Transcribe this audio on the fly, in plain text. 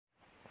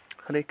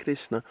Hare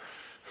Krishna.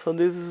 So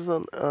this is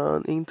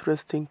an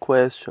interesting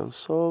question.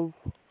 So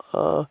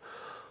uh,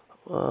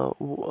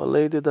 a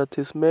lady that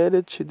is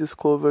married, she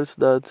discovers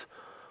that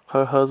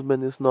her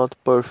husband is not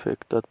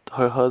perfect, that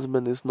her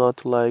husband is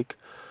not like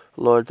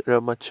Lord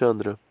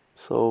Ramachandra.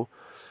 So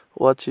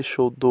what she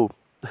should do?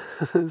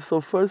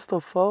 So first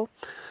of all,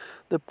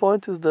 the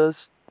point is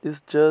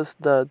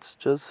just that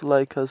just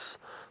like as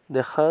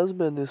the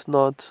husband is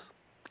not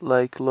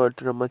like Lord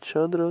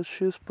Ramachandra,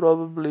 she's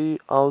probably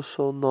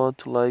also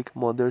not like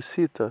Mother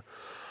Sita.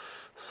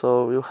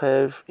 So you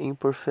have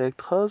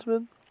imperfect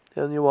husband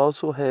and you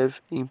also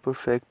have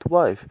imperfect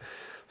wife.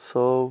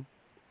 So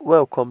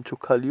welcome to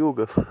Kali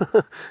Yuga.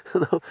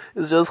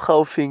 It's just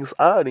how things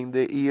are in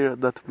the era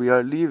that we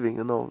are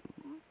living.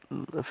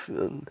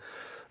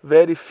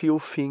 Very few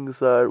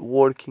things are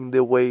working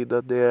the way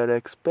that they are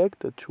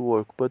expected to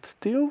work, but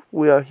still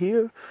we are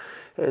here,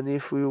 and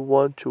if we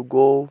want to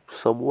go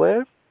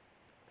somewhere,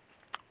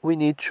 we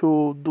need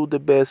to do the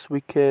best we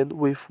can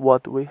with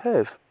what we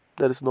have.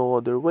 There is no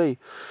other way.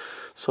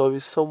 So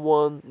if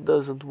someone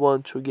doesn't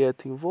want to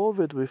get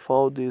involved with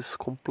all these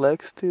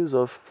complexities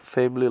of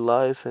family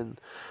life and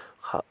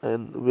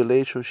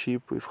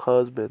relationship with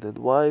husband and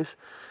wife,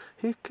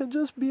 he can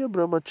just be a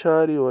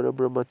brahmachari or a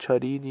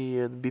brahmacharini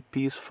and be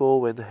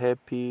peaceful and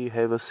happy,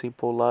 have a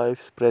simple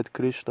life, spread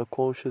Krishna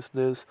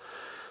consciousness,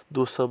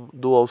 do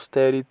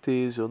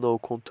austerities,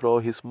 control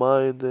his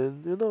mind,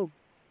 and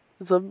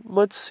it's a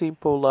much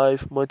simple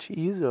life, much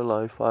easier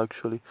life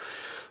actually.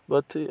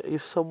 But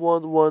if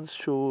someone wants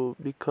to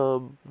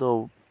become,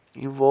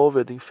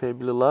 involved in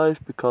family life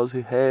because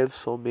he has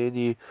so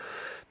many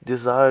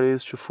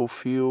desires to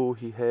fulfill,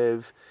 he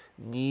have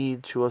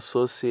need to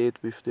associate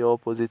with the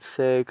opposite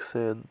sex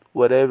and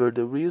whatever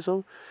the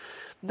reason,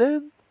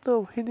 then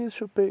no,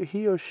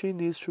 he or she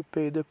needs to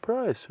pay the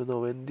price,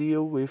 and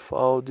deal with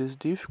all these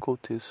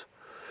difficulties.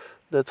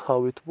 That's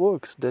how it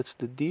works. That's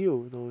the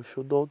deal. If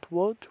you don't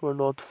want, you are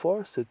not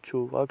forced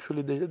to.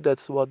 Actually,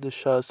 that's what the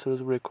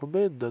Shastras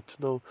recommend. That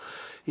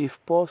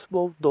if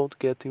possible, don't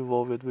get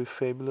involved with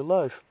family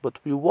life. But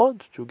we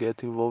want to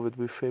get involved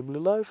with family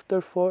life.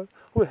 Therefore,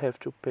 we have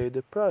to pay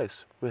the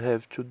price. We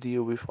have to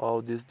deal with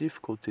all these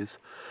difficulties.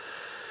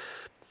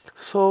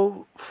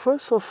 So,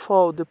 first of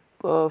all, the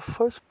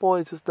first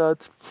point is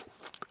that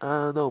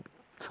no,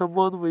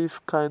 someone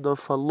with kind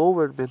of a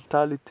lower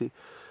mentality,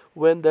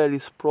 when there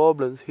is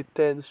problems, he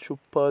tends to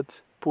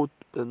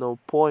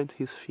point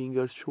his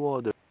fingers to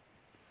others.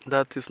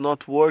 That is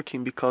not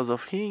working because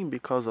of him,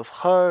 because of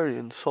her,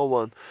 and so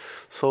on.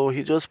 So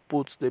he just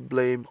puts the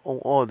blame on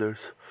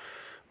others.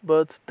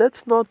 But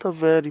that's not a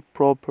very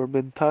proper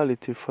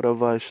mentality for a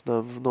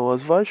Vaishnava. No,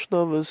 as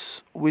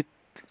Vaishnavas, we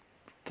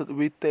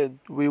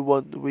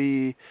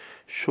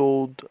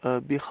should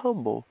be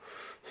humble.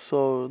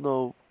 So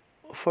no,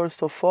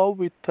 first of all,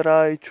 we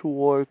try to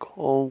work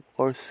on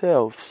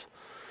ourselves.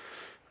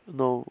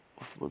 No,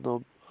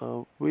 no,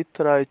 we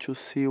try to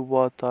see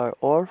what are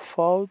our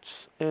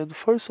faults, and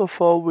first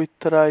of all, we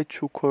try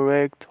to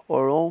correct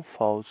our own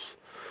faults,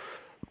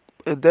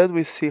 and then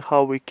we see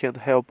how we can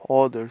help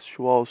others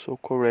to also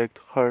correct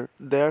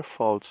their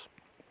faults.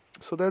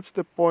 So that's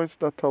the point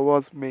that I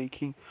was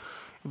making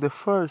in the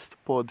first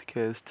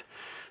podcast.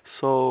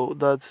 So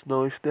that's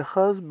now if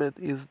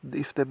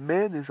the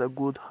man is a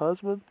good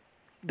husband,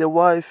 the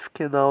wife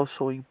can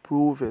also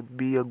improve and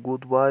be a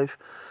good wife,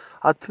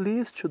 at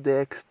least to the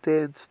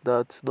extent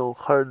that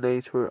her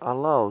nature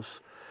allows,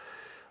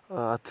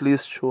 at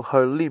least to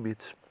her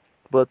limits.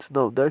 But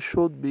no, there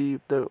should be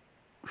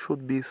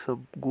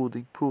some good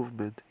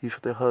improvement.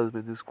 If the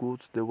husband is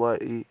good, the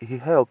wife he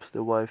helps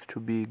the wife to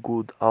be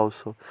good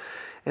also.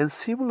 And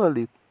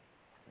similarly,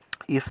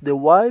 if the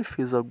wife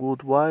is a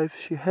good wife,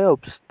 she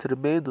helps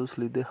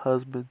tremendously the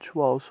husband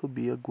to also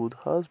be a good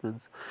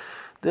husband.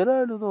 There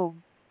are,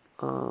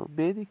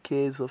 many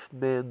cases of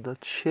men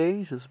that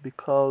changes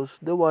because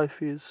the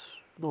wife is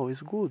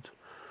good.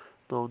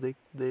 No,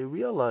 they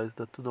realize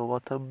that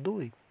what I'm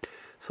doing.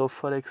 So,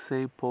 for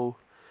example,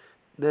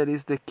 there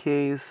is the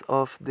case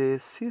of the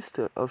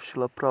sister of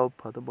Srila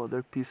Prabhupada,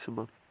 Mother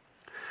Pisma.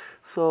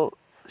 So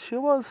she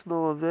was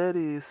a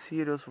very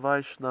serious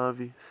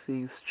Vaishnavi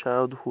since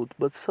childhood,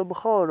 but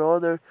somehow or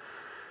other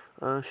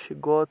she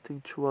got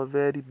into a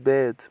very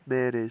bad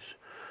marriage.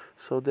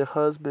 So the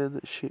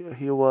husband,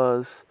 he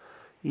was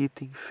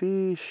eating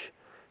fish,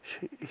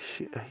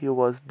 he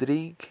was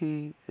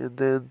drinking, and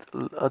then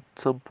at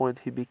some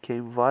point he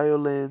became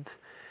violent,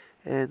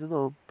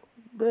 and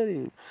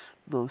very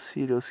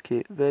serious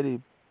case, very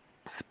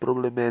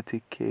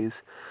problematic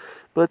case.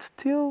 But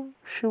still,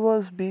 she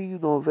was being,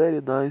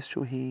 very nice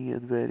to him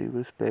and very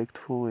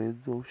respectful,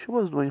 and she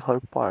was doing her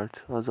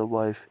part as a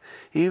wife,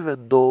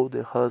 even though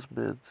the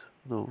husband,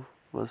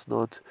 was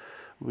not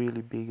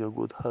really being a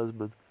good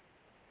husband.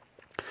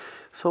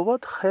 So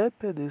what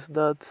happened is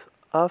that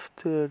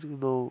after,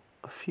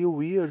 a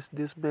few years,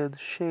 this man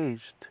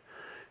changed.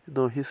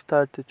 he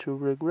started to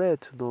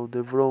regret,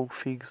 the wrong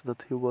things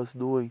that he was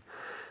doing.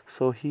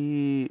 So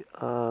he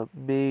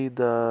made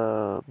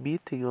a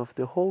meeting of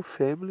the whole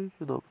family,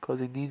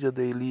 because in India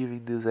they live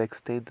in this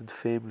extended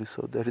family,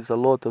 so there is a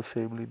lot of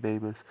family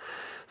members.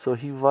 So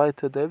he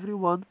invited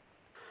everyone,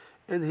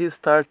 and he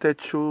started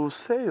to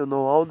say,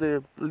 all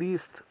the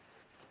list,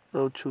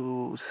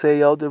 to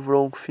say all the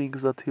wrong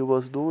things that he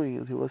was doing.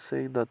 And he was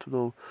saying that,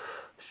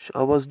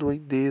 I was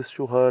doing this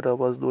to her, I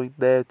was doing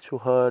that to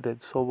her,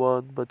 and so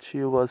on, but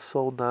she was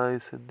so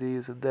nice, and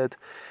this and that.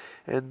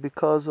 And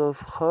because of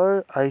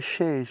her, I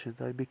changed,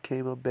 and I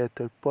became a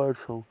better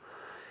person.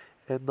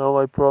 And now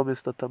I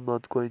promise that I'm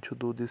not going to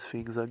do these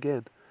things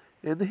again.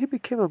 And he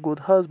became a good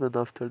husband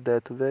after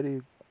that, a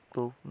very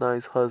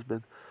nice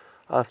husband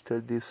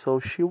after this. So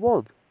she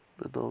won.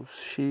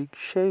 She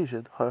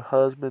changed her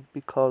husband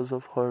because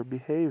of her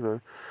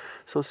behavior.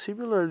 So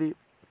similarly,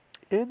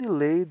 any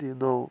lady,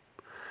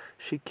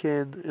 she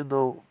can,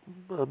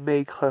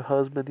 make her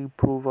husband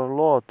improve a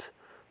lot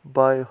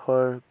by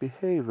her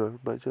behavior,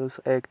 by just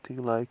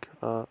acting like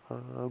a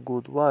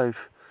good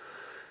wife.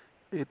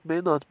 It may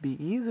not be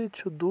easy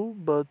to do,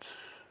 but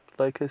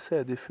like I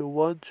said, if you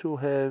want to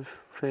have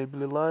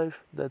family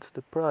life, that's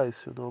the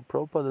price.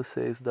 Prabhupada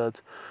says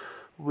that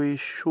we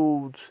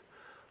should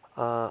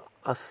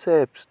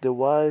accept the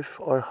wife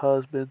or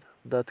husband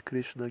that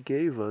Krishna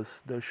gave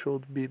us. There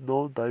should be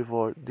no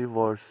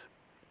divorce.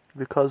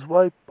 Because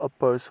why a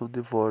person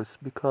divorce?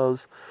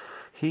 Because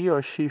he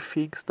or she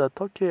thinks that,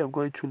 okay, I'm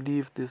going to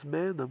leave this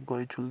man, I'm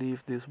going to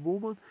leave this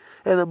woman,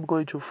 and I'm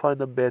going to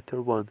find a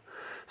better one.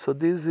 So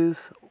this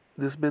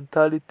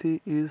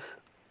mentality is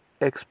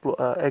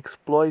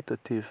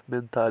exploitative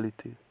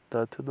mentality.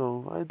 That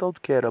I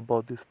don't care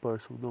about this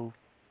person. No,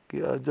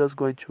 I'm just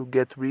going to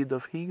get rid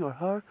of him or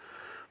her.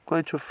 I'm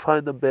going to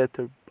find a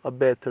better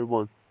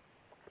one.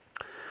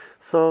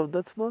 So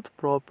that's not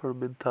proper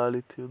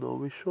mentality.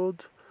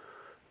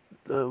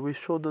 We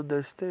should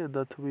understand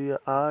that we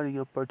are in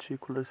a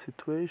particular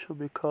situation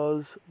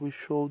because we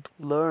should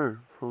learn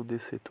from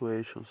this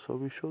situation. So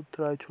we should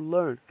try to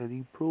learn and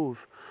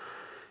improve,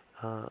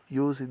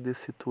 using this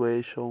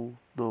situation,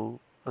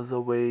 as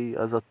a way,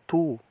 as a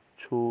tool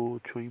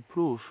to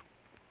improve.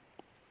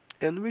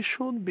 And we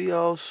should be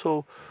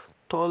also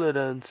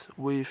tolerant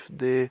with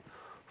the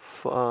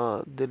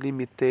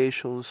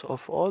limitations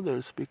of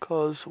others,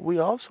 because we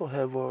also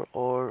have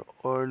our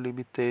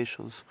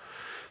limitations.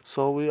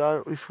 So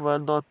if we are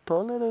not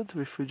tolerant,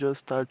 if we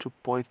just start to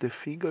point the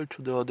finger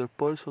to the other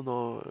person,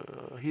 or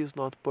he's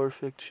not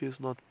perfect, she's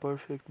not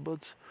perfect,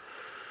 but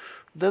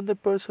then the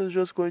person is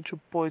just going to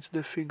point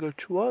the finger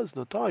to us,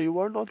 not, you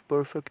are not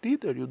perfect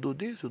either, you do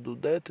this, you do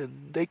that,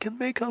 and they can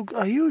make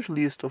a huge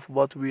list of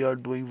what we are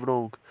doing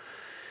wrong.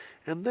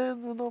 And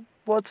then,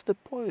 what's the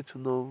point?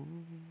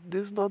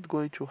 This is not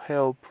going to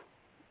help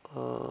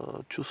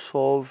to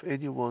solve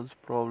anyone's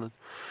problem.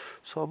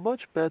 So a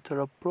much better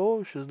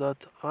approach is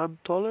that I'm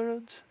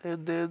tolerant,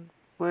 and then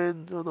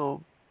when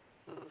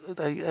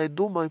I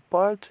do my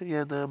part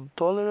and I'm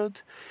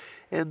tolerant,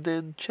 and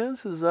then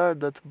chances are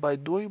that by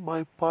doing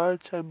my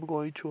part I'm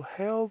going to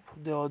help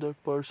the other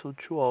person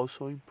to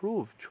also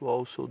improve, to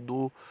also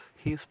do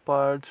his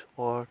part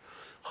or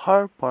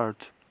her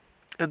part.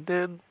 And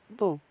then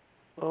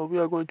we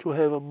are going to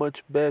have a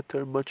much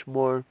better, much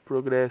more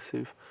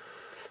progressive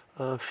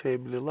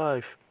family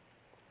life.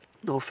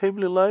 Now,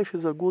 family life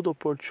is a good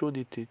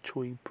opportunity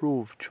to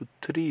improve, to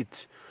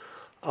treat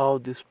all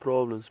these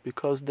problems,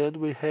 because then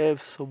we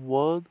have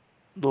someone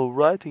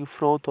right in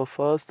front of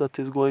us that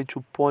is going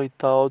to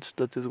point out,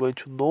 that is going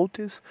to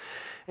notice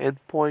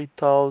and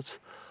point out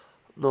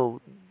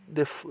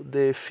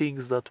the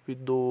things that we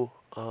do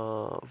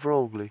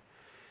wrongly.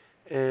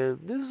 And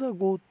this is a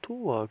good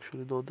tool,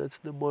 actually. That's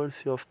the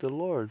mercy of the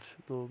Lord.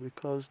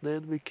 Because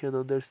then we can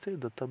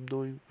understand that I'm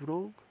doing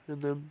wrong,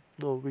 and then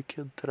we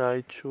can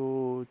try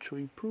to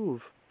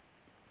improve.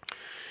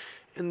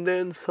 And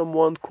then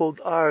someone could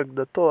argue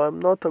that, I'm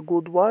not a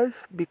good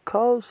wife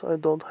because I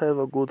don't have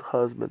a good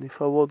husband.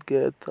 If I would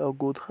get a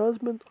good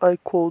husband, I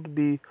could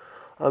be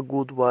a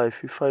good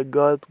wife. If I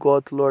got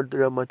Lord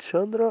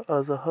Ramachandra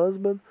as a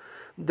husband,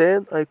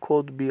 then I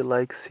could be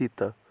like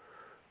Sita.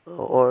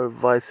 Or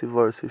vice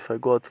versa. If I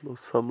got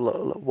some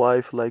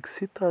wife like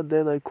Sita,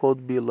 then I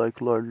could be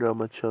like Lord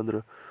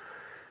Ramachandra.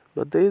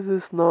 But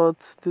this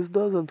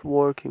doesn't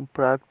work in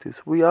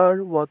practice. We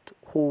are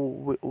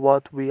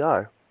what we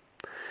are.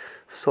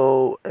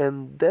 So,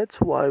 and that's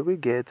why we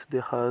get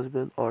the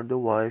husband or the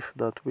wife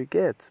that we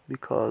get,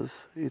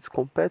 because it's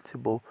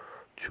compatible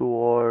to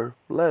our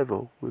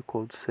level, we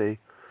could say.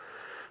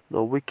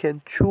 Now, we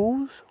can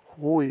choose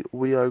who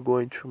we are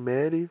going to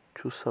marry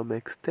to some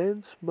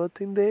extent, but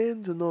in the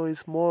end,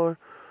 it's more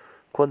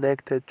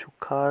connected to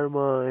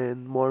karma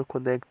and more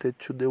connected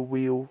to the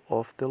will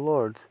of the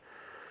Lord.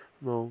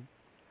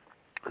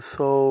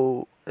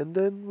 So, and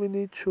then we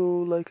need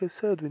to, like I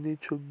said, we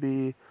need to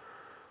be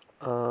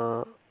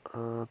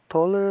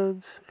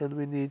tolerant, and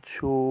we need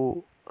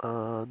to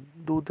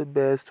do the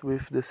best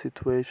with the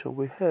situation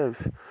we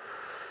have.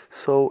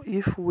 So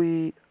if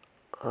we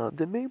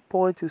the main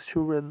point is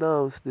to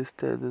renounce this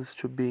tendency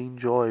to be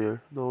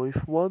enjoyer. Now,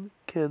 if one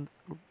can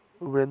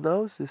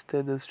renounce this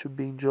tendency to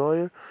be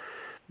enjoyer,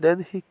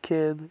 then he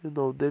can,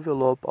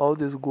 develop all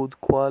these good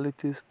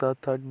qualities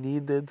that are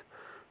needed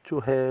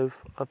to have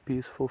a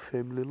peaceful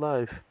family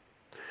life.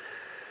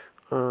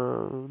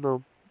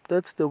 No,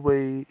 that's the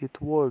way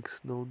it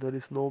works. No, there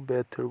is no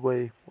better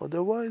way.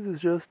 Otherwise,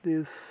 it's just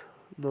this.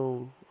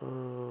 No,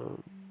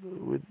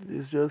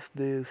 it's just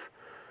this.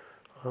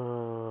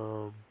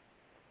 Um,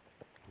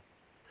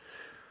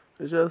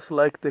 it's just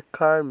like the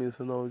karmis,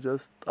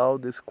 just all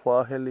this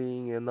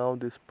quarreling and all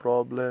these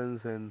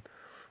problems and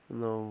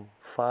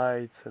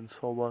fights and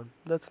so on.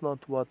 That's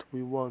not what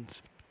we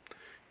want.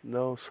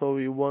 So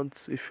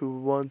if we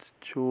want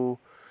to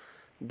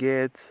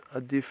get a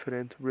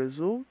different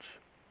result,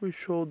 we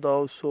should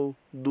also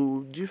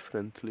do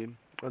differently.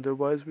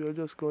 Otherwise, we are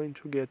just going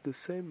to get the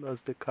same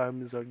as the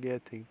karmis are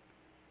getting.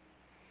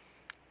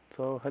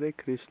 So, Hare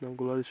Krishna,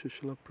 Glória a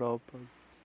Srila Prabhupada.